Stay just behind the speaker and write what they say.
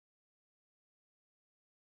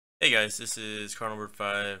Hey guys, this is car number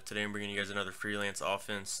 5. Today I'm bringing you guys another freelance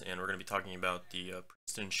offense, and we're going to be talking about the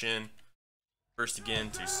Princeton shin. First,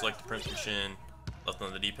 again, to select the Princeton shin, left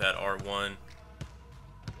on the D-pad R1,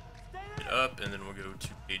 get up, and then we'll go to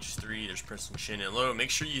page 3. There's Princeton shin and low.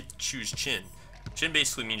 Make sure you choose chin. Chin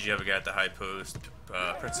basically means you have a guy at the high post.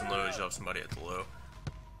 Princeton low is you have somebody at the low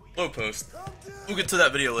post. We'll get to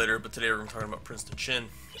that video later, but today we're going to be talking about Princeton shin.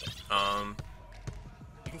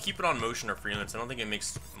 You can keep it on motion or freelance. I don't think it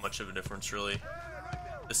makes much of a difference really.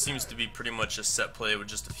 This seems to be pretty much a set play with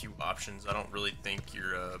just a few options. I don't really think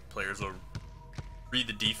your players will read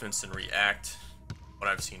the defense and react, what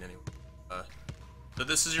I've seen anyway. So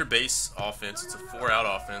this is your base offense. It's a 4-out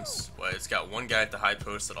offense, but it's got one guy at the high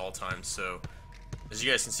post at all times. So as you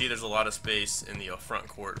guys can see, there's a lot of space in the front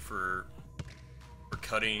court for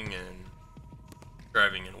cutting and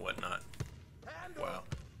driving and whatnot. Wow.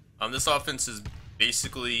 This offense is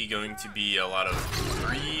basically going to be a lot of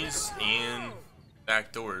threes and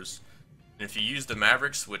back doors. And if you use the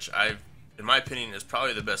Mavericks, which in my opinion, is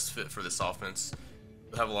probably the best fit for this offense,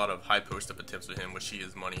 you'll have a lot of high post-up attempts with him, which he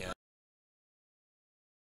is money at.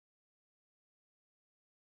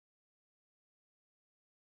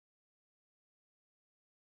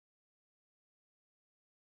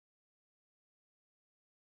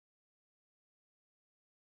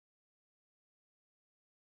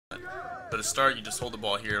 So to start, you just hold the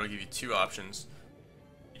ball here. It'll give you two options.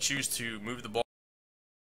 You choose to move the ball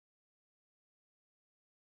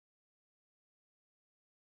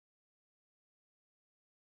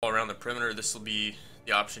around the perimeter. This will be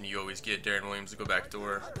the option you always get. Darren Williams to go back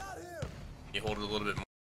door. You hold it a little bit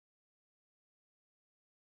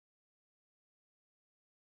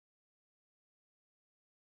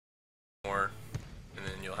more, and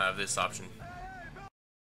then you'll have this option.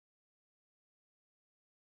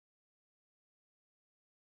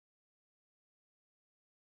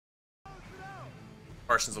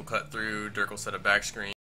 Parsons will cut through, Dirk will set a back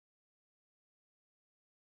screen.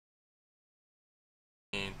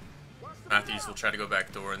 Matthews will try to go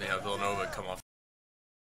back door, and they have Villanova come off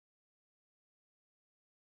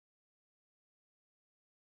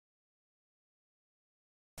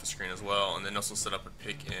the screen as well, and then also set up a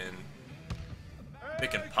pick and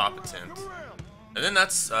pop attempt. And then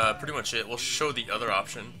that's pretty much it. We'll show the other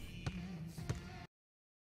option.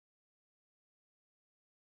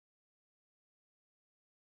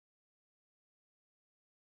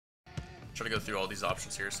 Try to go through all these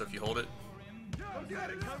options here. So if you hold it,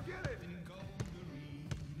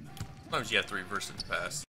 sometimes you have to reverse it to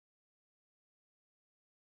pass.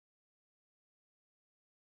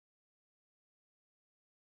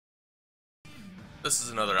 This is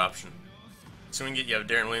another option. So we can get, you have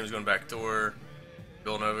Darren Williams going back door,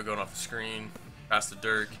 Villanova going off the screen, pass to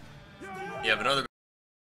Dirk. You have another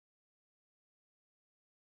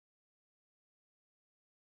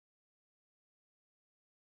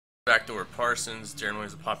backdoor Parsons, Darren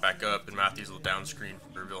Williams will pop back up, and Matthews will down screen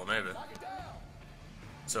for Villanova.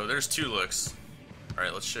 So there's two looks.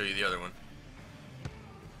 Alright, let's show you the other one.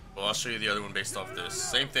 Well, I'll show you the other one based off this.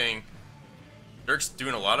 Same thing. Dirk's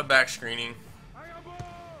doing a lot of back screening.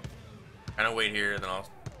 Kind of wait here, and then I'll...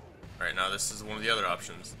 Alright, now this is one of the other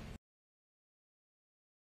options.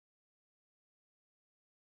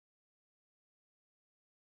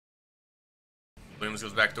 Williams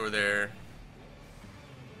goes back door there.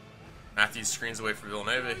 Matthews screens away for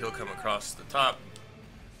Villanova. He'll come across the top.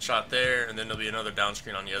 Shot there, and then there'll be another down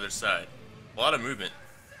screen on the other side. A lot of movement.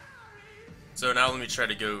 So now let me try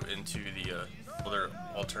to go into the other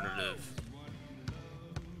alternative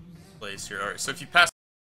place here. Alright, so if you pass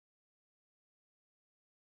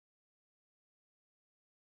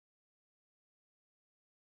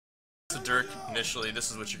to Dirk initially,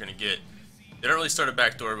 this is what you're going to get. They don't really start a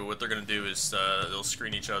back door, but what they're going to do is they'll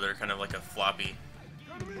screen each other, kind of like a floppy.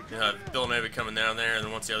 You have Villanova coming down there, and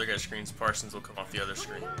then once the other guy screens, Parsons will come off the other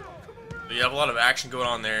screen. So you have a lot of action going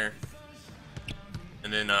on there,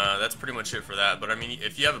 and then that's pretty much it for that. But I mean,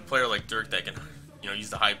 if you have a player like Dirk that can, use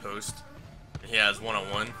the high post, and he has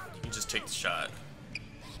one-on-one, you can just take the shot.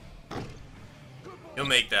 He'll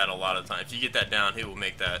make that a lot of the time. If you get that down, he will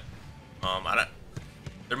make that.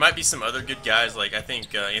 There might be some other good guys, like I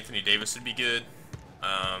think Anthony Davis would be good.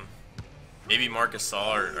 Maybe Marcus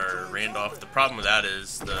Saul or Randolph. The problem with that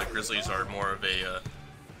is the Grizzlies are more of a,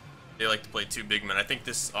 they like to play two big men. I think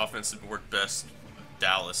this offense would work best with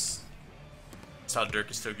Dallas. That's how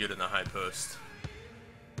Dirk is so good in the high post.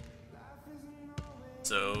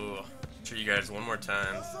 So, I'll show you guys one more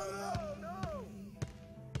time.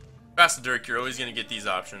 Pass to Dirk, you're always going to get these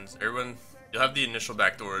options. Everyone You'll have the initial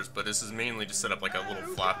backdoors, but this is mainly to set up like a little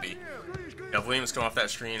floppy. You have Williams come off that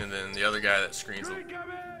screen, and then the other guy that screens will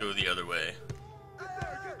go the other way.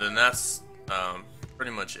 Then that's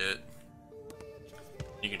pretty much it.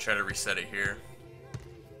 You can try to reset it here.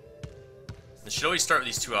 It should always start with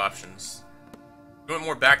these two options. If you want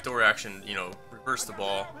more backdoor action, you know, reverse the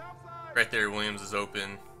ball. Right there, Williams is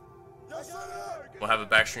open. We'll have a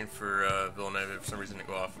back screen for Villanova for some reason to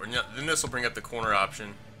go off. Or, then this will bring up the corner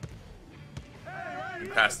option.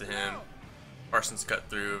 Pass to him. Parsons cut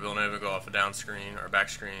through. Villanova go off a down screen or back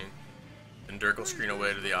screen. Then Dirk will screen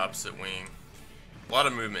away to the opposite wing. A lot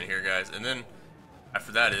of movement here, guys. And then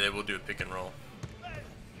after that, they will do a pick and roll.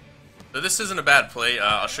 So this isn't a bad play.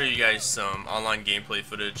 I'll show you guys some online gameplay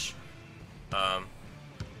footage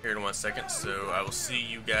here in 1 second. So I will see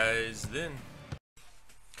you guys then.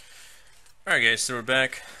 Alright guys, so we're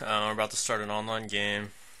back. We're about to start an online game.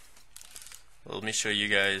 Let me show you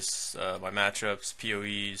guys my matchups,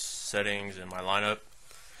 POEs, settings, and my lineup.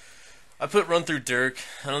 I put run through Dirk.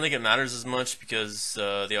 I don't think it matters as much because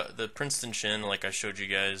the Princeton shin, like I showed you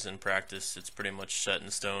guys in practice, it's pretty much set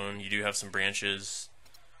in stone. You do have some branches,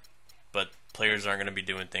 but players aren't going to be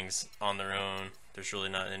doing things on their own. There's really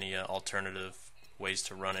not any alternative ways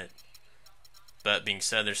to run it. That being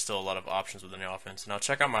said, there's still a lot of options within the offense. Now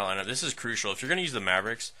check out my lineup. This is crucial. If you're going to use the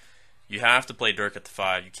Mavericks, you have to play Dirk at the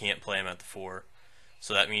 5. You can't play him at the 4.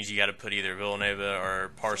 So that means you got to put either Villanova or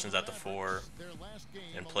Parsons at the 4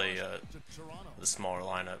 and play the smaller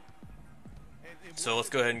lineup. So let's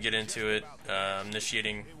go ahead and get into it.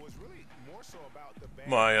 Initiating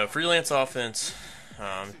my freelance offense.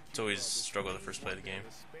 It's always struggle the first play of the game.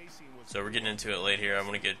 So we're getting into it late here. I'm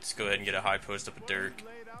going to go ahead and get a high post up at Dirk.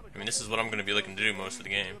 I mean, this is what I'm going to be looking to do most of the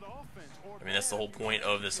game. I mean, that's the whole point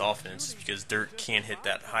of this offense, because Dirk can't hit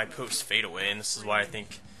that high post fadeaway, and this is why I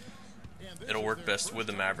think it'll work best with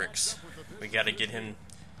the Mavericks. We got to get them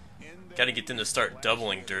to start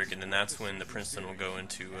doubling Dirk, and then that's when the Princeton will go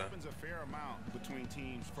into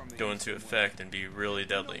effect and be really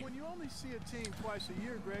deadly.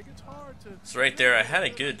 So right there, I had a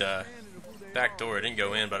good backdoor. It didn't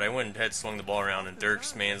go in, but I went ahead and swung the ball around, and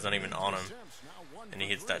Dirk's man's not even on him. And he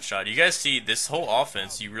hits that shot. You guys see, this whole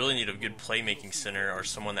offense, you really need a good playmaking center or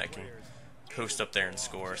someone that can post up there and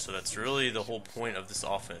score. So that's really the whole point of this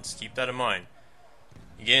offense. Keep that in mind.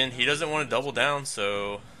 Again, he doesn't want to double down,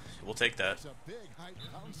 so we'll take that.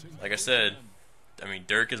 Like I said, I mean,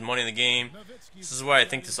 Dirk is money in the game. This is why I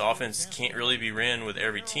think this offense can't really be ran with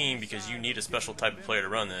every team, because you need a special type of player to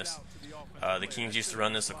run this. The Kings used to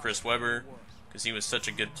run this with Chris Webber because he was such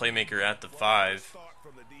a good playmaker at the 5.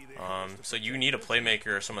 So you need a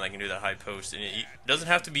playmaker or someone that can do that high post. And it doesn't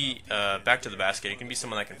have to be back to the basket. It can be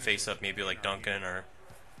someone that can face up, maybe like Duncan or,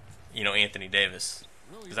 you know, Anthony Davis,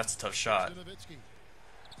 because that's a tough shot.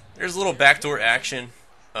 There's a little backdoor action.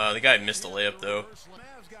 The guy missed a layup though.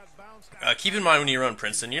 Keep in mind when you run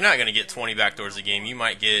Princeton, you're not going to get 20 backdoors a game. You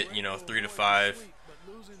might get, you know, 3 to 5.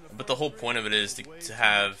 But the whole point of it is to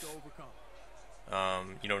have,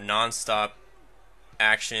 you know, non-stop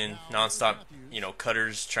action, non-stop, you know,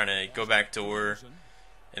 cutters trying to go back door,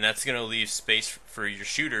 and that's going to leave space for your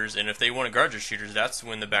shooters. And if they want to guard your shooters, that's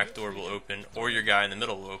when the back door will open, or your guy in the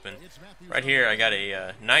middle will open. Right here, I got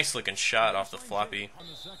a nice looking shot off the floppy.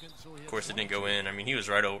 Of course, it didn't go in. I mean, he was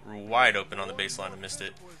wide open on the baseline and missed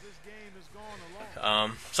it.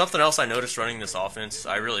 Something else I noticed running this offense,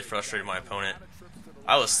 I really frustrated my opponent.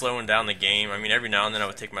 I was slowing down the game. I mean, every now and then I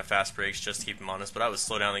would take my fast breaks just to keep him honest, but I would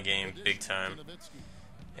slow down the game big time.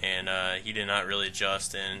 And he did not really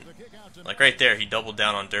adjust, and like right there, he doubled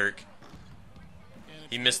down on Dirk.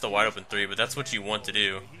 He missed the wide open 3, but that's what you want to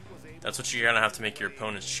do. That's what you're gonna have to make your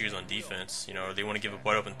opponents choose on defense. You know, they want to give up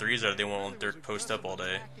wide open 3s, or they want Dirk post up all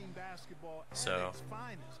day. So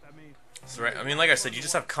right, I mean, like I said, you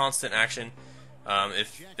just have constant action.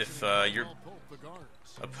 If your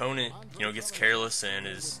opponent, you know, gets careless and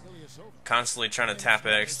is constantly trying to tap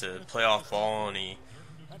X to play off ball, and he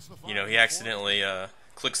accidentally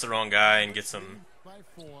clicks the wrong guy and gets him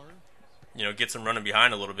running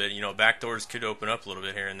behind a little bit. You know, backdoors could open up a little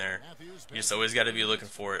bit here and there. You just always got to be looking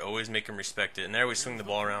for it. Always make him respect it. And there we swing the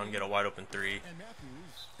ball around and get a wide open 3.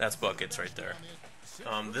 That's buckets right there.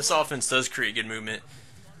 This offense does create good movement.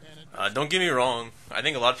 Don't get me wrong. I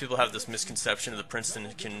think a lot of people have this misconception that the Princeton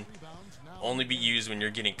can only be used when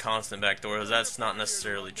you're getting constant backdoors. That's not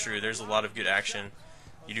necessarily true. There's a lot of good action.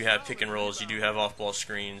 You do have pick and rolls. You do have off-ball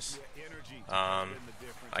screens.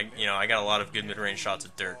 I got a lot of good mid-range shots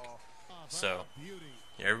at Dirk. So,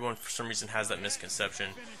 yeah, everyone for some reason has that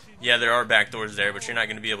misconception. Yeah, there are backdoors there, but you're not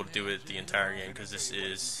going to be able to do it the entire game because this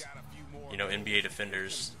is, you know, NBA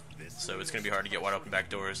defenders. So it's going to be hard to get wide open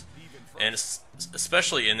backdoors. And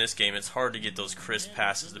especially in this game, it's hard to get those crisp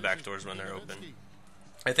passes to backdoors when they're open.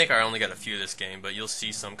 I think I only got a few this game, but you'll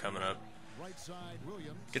see some coming up.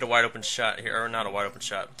 Get a wide open shot here, or not a wide open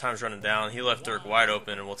shot. Time's running down. He left Dirk wide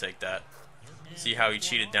open, and we'll take that. See how he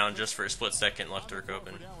cheated down just for a split second, left Dirk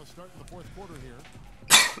open.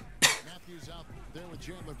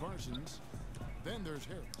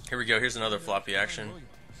 Here we go. Here's another floppy action.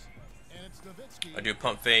 I do a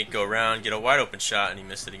pump fake, go around, get a wide open shot, and he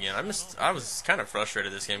missed it again. I was kind of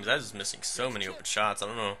frustrated this game because I was missing so many open shots. I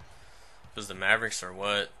don't know if it was the Mavericks or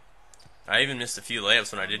what. I even missed a few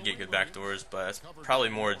layups when I did get good backdoors, but that's probably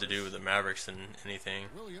more to do with the Mavericks than anything.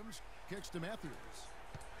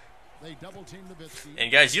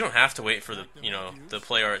 And guys, you don't have to wait for the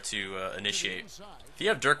play art to initiate. If you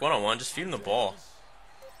have Dirk one-on-one, just feed him the ball.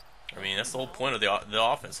 I mean, that's the whole point of the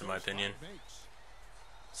offense, in my opinion.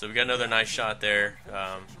 So we got another nice shot there.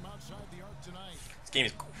 This game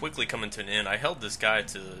is quickly coming to an end. I held this guy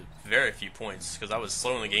to very few points because I was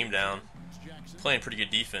slowing the game down, playing pretty good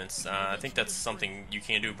defense. I think that's something you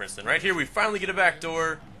can do, Princeton. Right here, we finally get a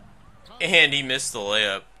backdoor, and he missed the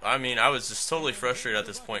layup. I mean, I was just totally frustrated at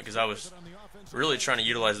this point because I was really trying to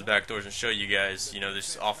utilize the backdoors and show you guys,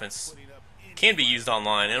 this offense can be used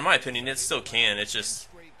online. And in my opinion, it still can. It's just,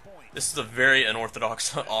 this is a very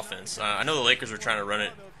unorthodox offense. I know the Lakers were trying to run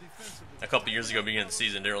it a couple years ago, beginning of the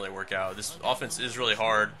season. It didn't really work out. This offense is really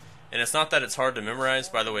hard, and it's not that it's hard to memorize.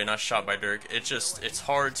 By the way, not shot by Dirk. It's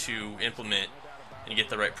hard to implement and get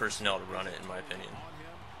the right personnel to run it, in my opinion.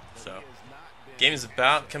 So, game is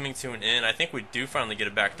about coming to an end. I think we do finally get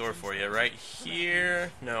a backdoor for you right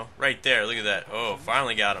here. No, right there. Look at that. Oh,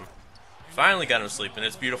 finally got him. Finally got him sleeping.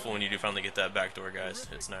 It's beautiful when you do finally get that backdoor, guys.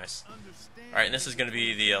 It's nice. Alright, and this is going to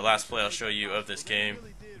be the last play I'll show you of this game.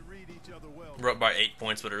 We're up by 8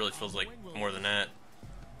 points, but it really feels like more than that.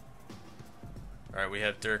 Alright, we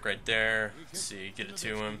have Dirk right there. Let's see, get it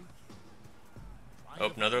to him.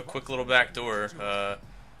 Oh, another quick little backdoor. I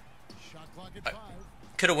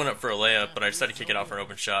could have went up for a layup, but I decided to kick it out for an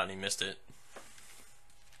open shot, and he missed it.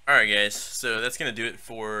 Alright guys, so that's going to do it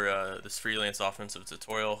for this Freelance offensive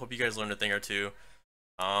tutorial. Hope you guys learned a thing or two.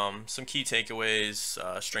 Some key takeaways,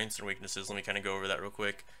 strengths and weaknesses. Let me kind of go over that real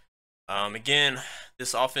quick. Again,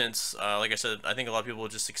 this offense, like I said, I think a lot of people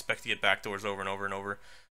just expect to get backdoors over and over and over.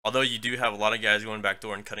 Although you do have a lot of guys going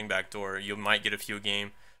backdoor and cutting backdoor, you might get a few a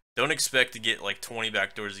game. Don't expect to get like 20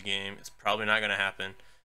 backdoors a game. It's probably not going to happen.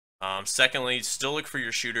 Secondly, still look for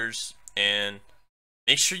your shooters and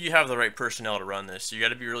make sure you have the right personnel to run this. You got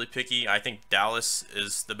to be really picky. I think Dallas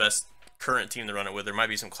is the best current team to run it with. There might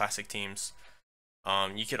be some classic teams.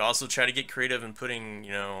 You could also try to get creative and putting,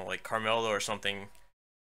 like Carmelo or something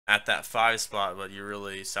at that 5 spot, but you're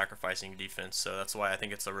really sacrificing defense. So that's why I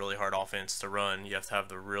think it's a really hard offense to run. You have to have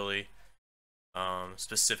the really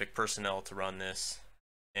specific personnel to run this.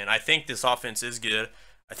 And I think this offense is good.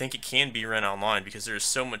 I think it can be run online because there's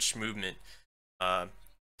so much movement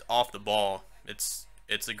off the ball. It's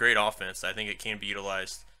a great offense. I think it can be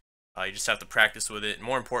utilized. You just have to practice with it. And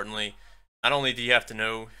more importantly, not only do you have to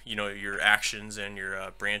know, your actions and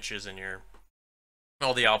your branches and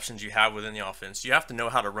all the options you have within the offense, you have to know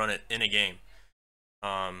how to run it in a game.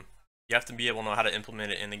 You have to be able to know how to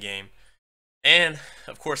implement it in the game. And,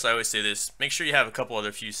 of course, I always say this, make sure you have a couple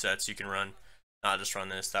other few sets you can run, not just run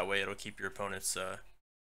this. That way it'll keep your opponents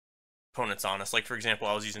honest. Like, for example,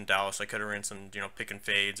 I was using Dallas. I could have ran some, pick and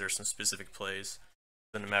fades or some specific plays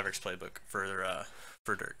in the Mavericks playbook for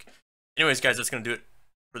Dirk. Anyways, guys, that's going to do it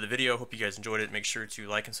for the video. Hope you guys enjoyed it. Make sure to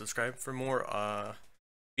like and subscribe for more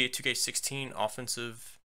NBA 2K16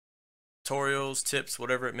 offensive tutorials, tips,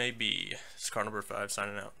 whatever it may be. This is Car number 5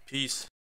 signing out. Peace.